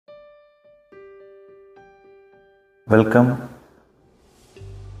Welcome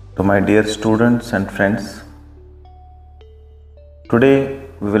to my dear students and friends. Today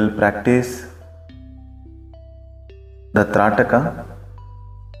we will practice the Trataka,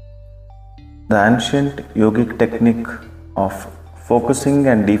 the ancient yogic technique of focusing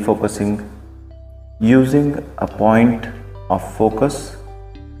and defocusing using a point of focus.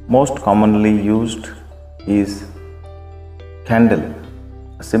 Most commonly used is candle.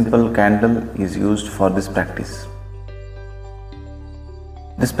 A simple candle is used for this practice.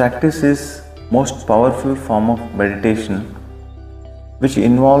 This practice is most powerful form of meditation which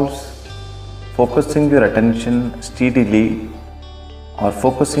involves focusing your attention steadily or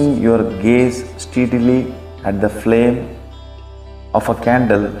focusing your gaze steadily at the flame of a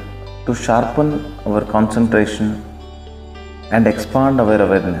candle to sharpen our concentration and expand our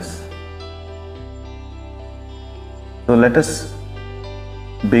awareness. So let us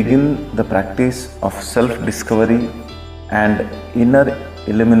begin the practice of self-discovery and inner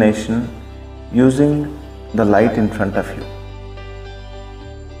illumination using the light in front of you.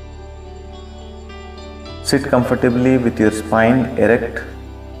 Sit comfortably with your spine erect.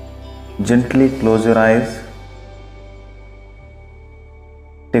 Gently close your eyes.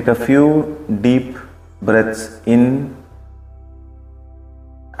 Take a few deep breaths in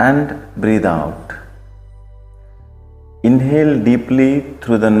and breathe out. Inhale deeply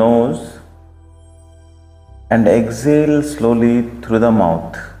through the nose and exhale slowly through the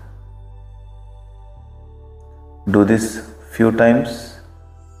mouth. Do this few times.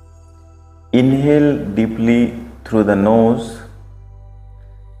 Inhale deeply through the nose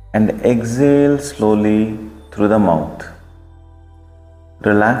and exhale slowly through the mouth.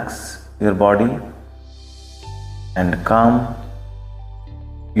 Relax your body and calm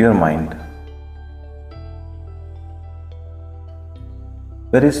your mind.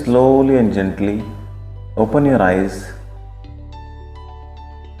 Very slowly and gently open your eyes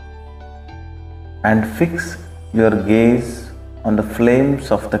and fix your gaze on the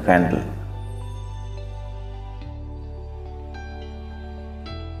flames of the candle.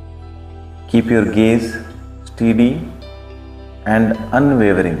 Keep your gaze steady and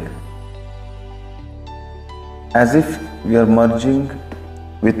unwavering, as if you are merging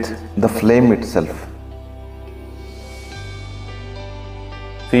with the flame itself.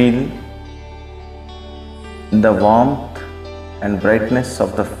 Feel the warmth and brightness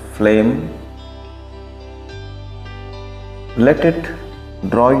of the flame. Let it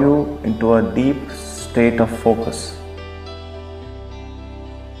draw you into a deep state of focus.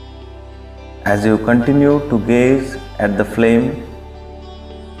 As you continue to gaze at the flame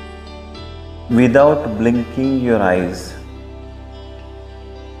without blinking your eyes,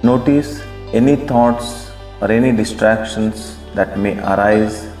 notice any thoughts or any distractions that may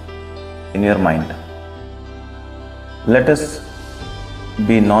arise in your mind. Let us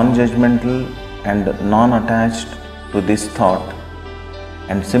be non-judgmental and non-attached to this thought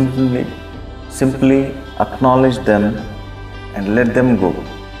and simply acknowledge them and let them go.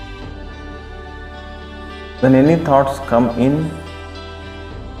 When any thoughts come in,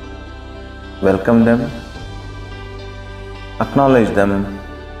 welcome them, acknowledge them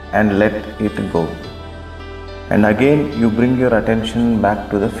and let it go. And again you bring your attention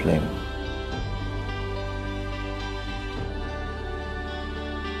back to the flame.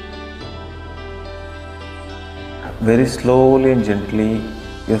 Very slowly and gently,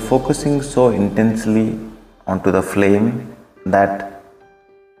 you are focusing so intensely onto the flame that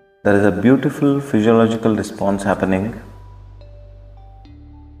there is a beautiful physiological response happening.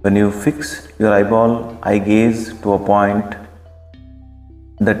 When you fix your eye gaze to a point,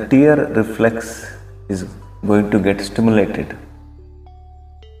 the tear reflex is going to get stimulated.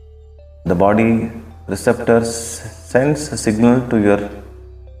 The body receptors sends a signal to your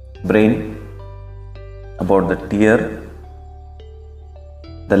brain about the tear,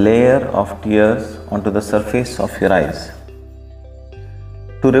 the layer of tears onto the surface of your eyes.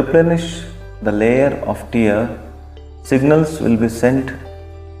 To replenish the layer of tear, signals will be sent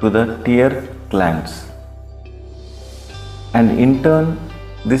to the tear glands, and in turn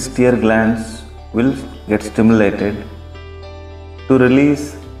these tear glands will get stimulated to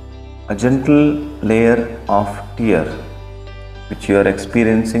release a gentle layer of tear which you are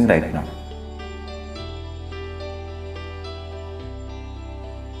experiencing right now.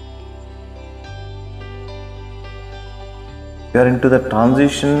 You are into the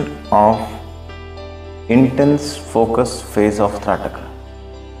transition of intense focus phase of Trataka.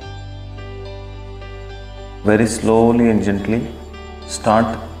 Very slowly and gently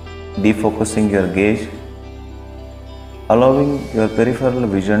start defocusing your gaze, allowing your peripheral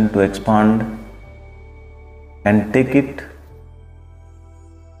vision to expand and take it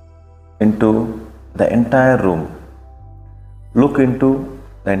into the entire room. Look into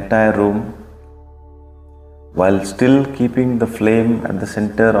the entire room while still keeping the flame at the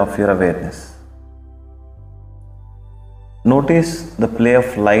center of your awareness. Notice the play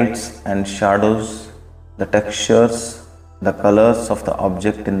of lights and shadows, the textures, the colors of the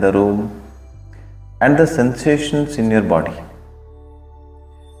object in the room, and the sensations in your body.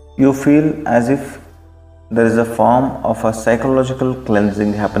 You feel as if there is a form of a psychological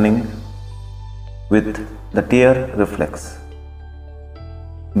cleansing happening with the tear reflex.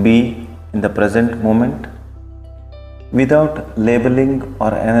 Be in the present moment without labeling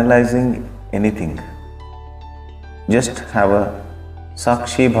or analyzing anything. Just have a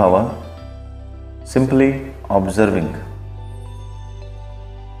Sakshi Bhava, simply observing.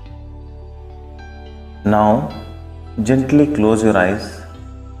 Now, gently close your eyes.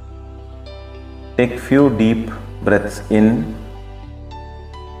 Take few deep breaths in.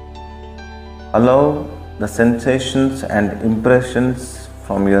 Allow the sensations and impressions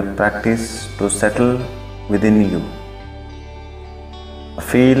from your practice to settle within you. A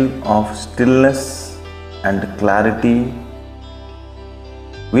feel of stillness and clarity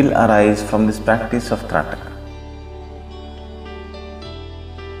will arise from this practice of Trataka.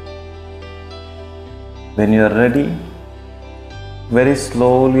 When you are ready, very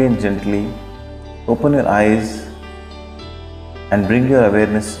slowly and gently open your eyes and bring your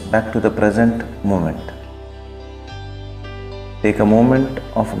awareness back to the present moment. Take a moment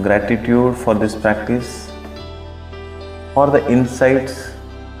of gratitude for this practice, for the insights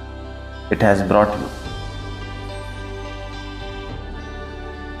it has brought you.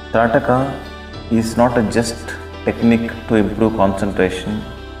 Trataka is not a just technique to improve concentration,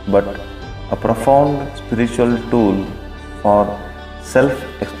 but a profound spiritual tool for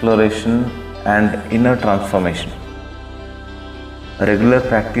self-exploration and inner transformation. A regular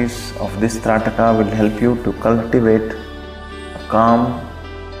practice of this Trataka will help you to cultivate a calm,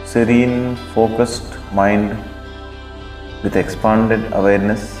 serene, focused mind with expanded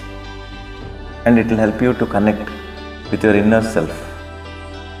awareness, and it will help you to connect with your inner self.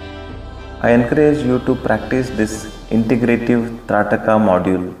 I encourage you to practice this integrative Trataka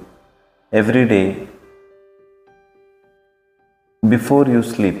module every day before you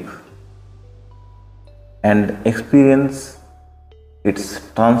sleep and experience its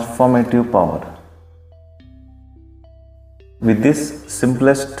transformative power. With this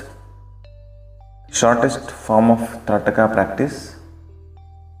simplest, shortest form of Trataka practice,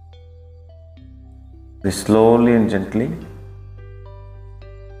 we slowly and gently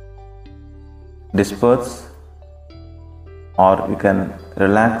disperse, or you can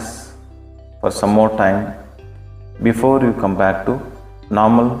relax for some more time before you come back to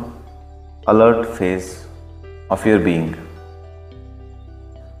normal, alert phase of your being.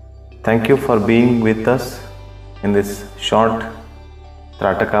 Thank you for being with us in this short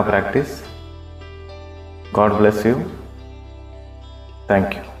Trataka practice. God bless you.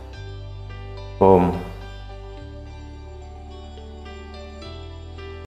 Thank you. Om.